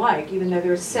I didn't like, even though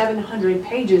there's 700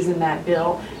 pages in that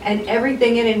bill, and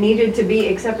everything in it needed to be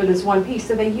except for this one piece.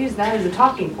 So they use that as a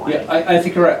talking point. Yeah, I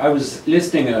think you're right. I was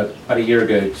listening about a year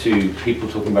ago to people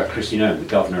talking about Kristi Noem, the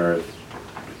governor of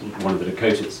one of the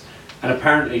Dakotas, and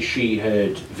apparently she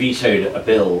had vetoed a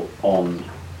bill on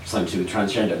something to do with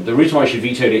transgender. The reason why she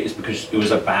vetoed it is because it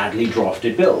was a badly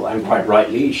drafted bill, and quite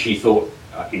rightly she thought,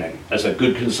 as a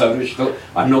good conservative, she thought,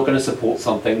 I'm not going to support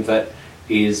something that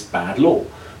is bad law.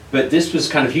 But this was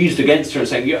kind of used against her and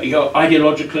saying, you're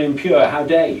ideologically impure, how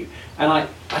dare you? And I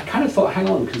kind of thought, hang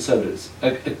on, conservatives.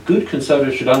 A good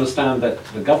conservative should understand that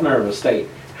the governor of a state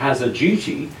has a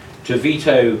duty to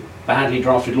veto badly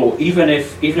drafted law, even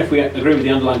if we agree with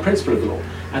the underlying principle of the law.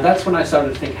 And that's when I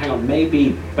started to think, hang on,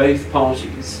 maybe both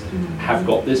parties have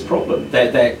got this problem.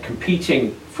 They're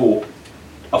competing for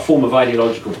a form of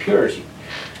ideological purity.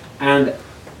 And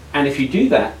if you do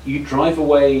that, you drive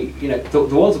away, the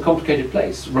world's a complicated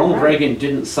place. Ronald Reagan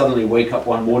didn't suddenly wake up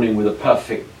one morning with a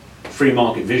perfect free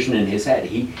market vision in his head.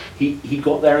 He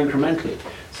got there incrementally.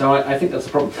 So I think that's a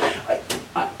problem.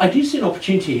 I do see an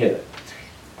opportunity here.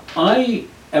 I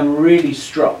am really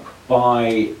struck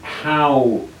by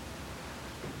how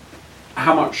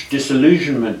much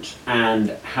disillusionment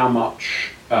and how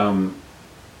much,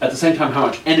 at the same time, how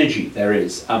much energy there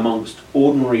is amongst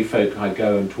ordinary folk I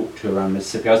go and talk to around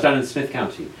Mississippi. I was down in Smith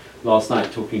County last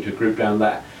night talking to a group down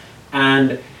there,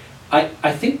 and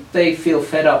I think they feel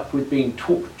fed up with being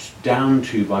talked down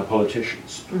to by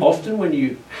politicians. Mm-hmm. Often when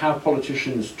you have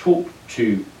politicians talk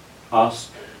to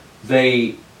us,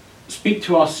 they speak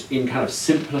to us in kind of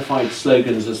simplified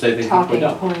slogans as though they think we're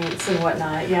done. Talking points and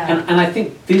whatnot, yeah. And I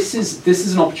think this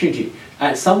is an opportunity.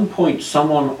 At some point,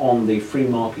 someone on the free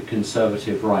market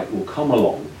conservative right will come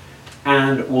along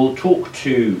and will talk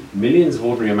to millions of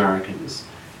ordinary Americans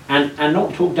and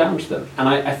not talk down to them. And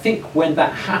I think when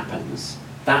that happens,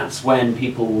 that's when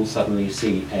people will suddenly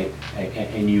see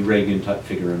a new Reagan-type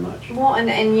figure emerge. Well, and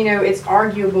it's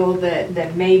arguable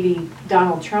that maybe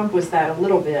Donald Trump was that a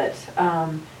little bit.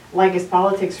 Like his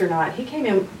politics or not, he came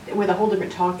in with a whole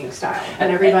different talking style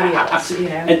than everybody else.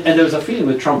 And there was a feeling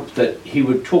with Trump that he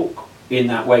would talk in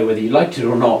that way, whether you liked it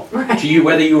or not, right. to you,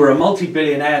 whether you were a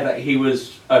multi-billionaire that he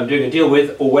was doing a deal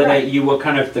with, or whether right. you were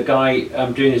kind of the guy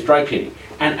doing his dry cleaning.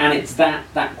 And it's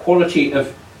that quality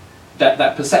of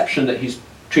that perception that he's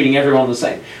treating everyone the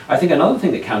same. I think another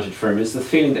thing that counted for him is the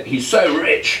feeling that he's so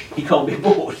rich he can't be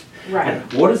bored. Right.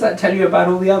 And what does that tell you about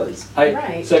all the others?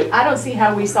 Right. So I don't see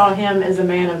how we saw him as a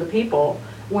man of the people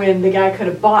when the guy could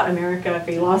have bought America if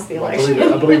he lost the election.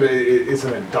 I believe it's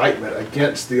an indictment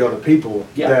against the other people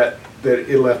that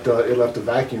it left a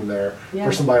vacuum there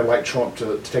for somebody like Trump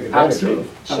to take advantage of.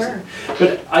 Sure.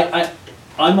 But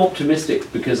I'm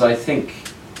optimistic because I think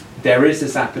there is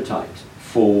this appetite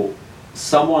for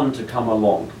someone to come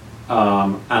along.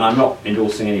 And I'm not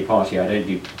endorsing any party, I don't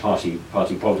do party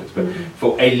politics, but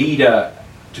for a leader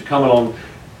to come along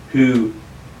who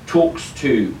talks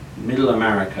to middle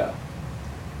America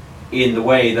in the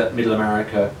way that middle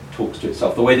America talks to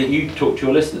itself, the way that you talk to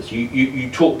your listeners. You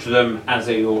talk to them as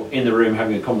you're in the room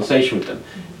having a conversation with them,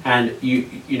 and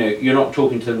you're not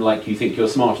talking to them like you think you're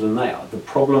smarter than they are. The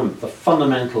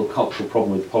fundamental cultural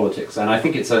problem with politics, and I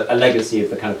think it's a legacy of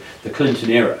the kind of the Clinton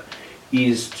era,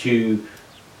 is to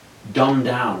dumb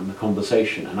down the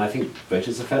conversation, and I think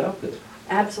voters are fed up with it.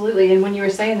 Absolutely, and when you were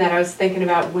saying that, I was thinking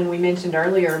about when we mentioned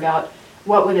earlier about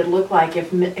what would it look like if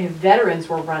veterans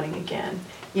were running again.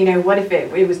 What if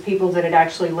it was people that had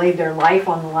actually laid their life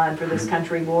on the line for this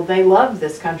country? Well, they love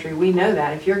this country. We know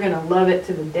that. If you're going to love it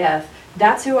to the death,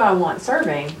 that's who I want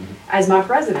serving as my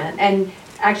president. And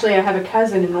actually, I have a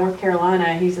cousin in North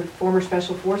Carolina. He's a former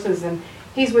Special Forces, and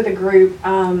he's with a group,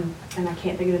 and I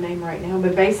can't think of the name right now,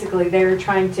 but basically they're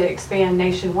trying to expand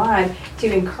nationwide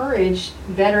to encourage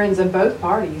veterans of both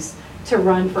parties to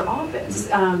run for office,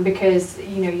 because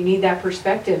you need that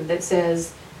perspective that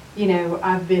says,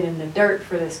 I've been in the dirt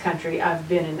for this country, I've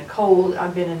been in the cold,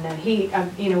 I've been in the heat,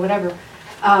 whatever.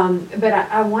 But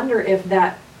I wonder if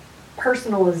that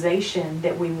personalization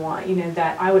that we want,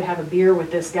 that I would have a beer with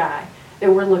this guy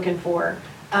that we're looking for,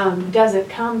 doesn't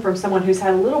come from someone who's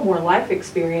had a little more life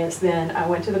experience than I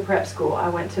went to the prep school, I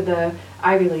went to the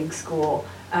Ivy League school,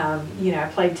 I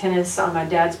played tennis on my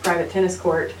dad's private tennis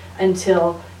court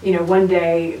until one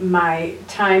day my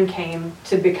time came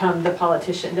to become the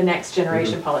politician, the next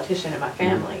generation politician in my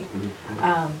family.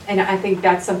 And I think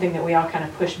that's something that we all kind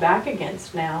of push back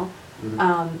against now,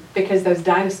 because those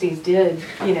dynasties did,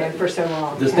 for so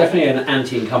long. There's definitely an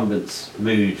anti-incumbents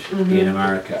mood in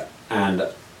America, and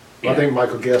I think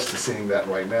Michael Guest is seeing that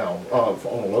right now on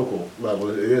a local level.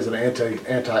 It is an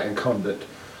anti-incumbent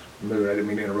mood. I didn't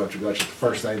mean to interrupt you, but that's just the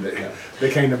first thing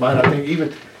that came to mind. I think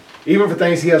even for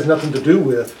things he has nothing to do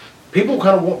with, people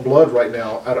kind of want blood right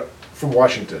now from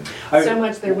Washington. So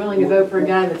much they're willing to vote for a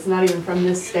guy that's not even from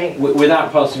this state.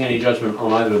 Without passing any judgment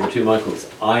on either of the two Michaels,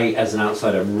 I, as an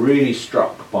outsider, am really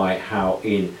struck by how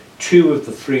in 2 of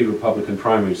the 3 Republican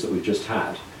primaries that we've just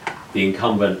had, the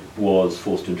incumbent was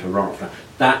forced into a runoff.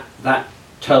 Now, that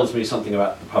tells me something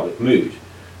about the public mood,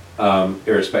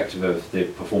 irrespective of the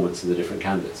performance of the different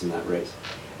candidates in that race.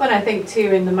 But I think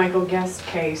too, in the Michael Guest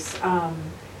case,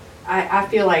 I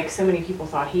feel like so many people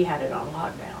thought he had it on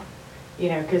lockdown,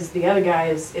 because the other guy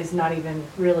is not even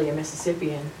really a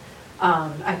Mississippian.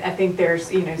 I think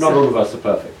there's, Not all of us are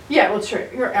perfect. Yeah, well, true.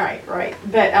 You're right.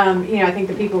 But, I think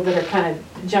the people that are kind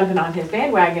of jumping on his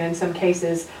bandwagon in some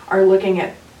cases are looking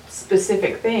at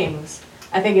specific things.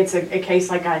 I think it's a case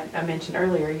like I mentioned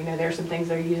earlier, there's some things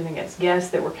they're using against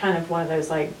Guest that were kind of one of those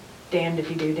like, damned if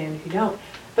you do, damned if you don't.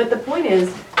 But the point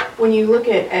is, when you look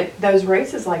at those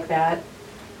races like that,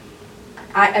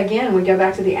 we go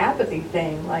back to the apathy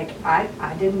thing. Like,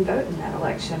 I didn't vote in that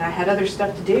election. I had other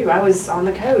stuff to do. I was on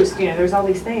the coast, there's all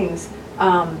these things.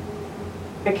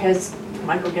 Because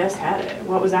Michael Guest had it.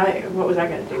 What was I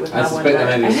going to do with my one vote? I suspect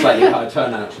there may be a slightly higher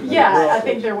turnout. Yeah, I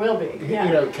think there will be.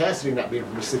 Yeah. Cassidy not being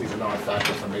from Mississippi is a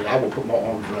non-factor for me. I will put my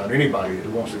arms around anybody who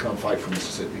wants to come fight for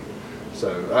Mississippi.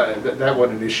 So that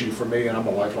wasn't an issue for me, and I'm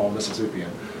a lifelong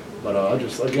Mississippian. But I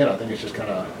think it's just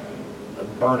kind of a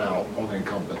burnout on the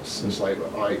incumbents. It's like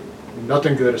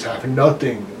nothing good has happened.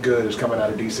 Nothing good is coming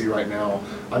out of D.C. right now.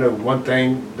 I know one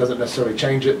thing doesn't necessarily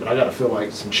change it, but I got to feel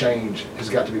like some change has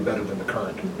got to be better than the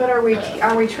current. But are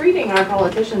we treating our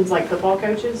politicians like football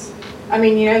coaches? I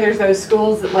mean, there's those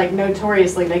schools that like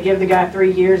notoriously they give the guy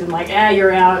 3 years and like,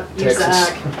 you're out, you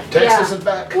suck. Texas is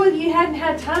back. Well, you hadn't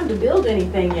had time to build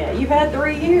anything yet. You've had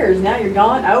 3 years, now you're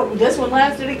gone. Oh, this one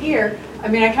lasted a year. I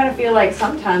mean, I kind of feel like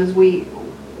sometimes we're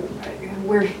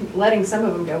letting some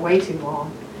of them go way too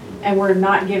long. And we're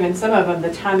not giving some of them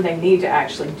the time they need to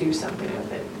actually do something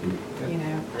with it.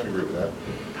 I agree with that.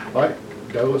 All right,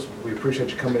 Douglas, we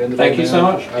appreciate you coming in today. Thank you so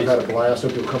much. I've had a blast.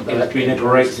 Hope you'll come back. It's been a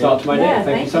great start to my day. Yeah,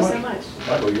 Thank you so much. so much.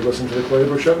 All right, well, you're listening to the Clay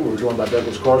Labor Show. We're joined by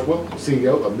Douglas Carswell,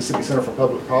 CEO of Mississippi Center for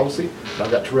Public Policy. And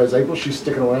I've got Therese Abel. She's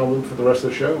sticking around for the rest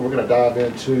of the show. And we're going to dive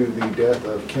into the death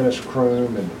of Kenneth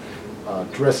Croom and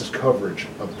Therese's coverage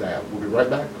of that. We'll be right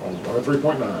back on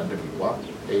 103.9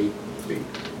 WYAB.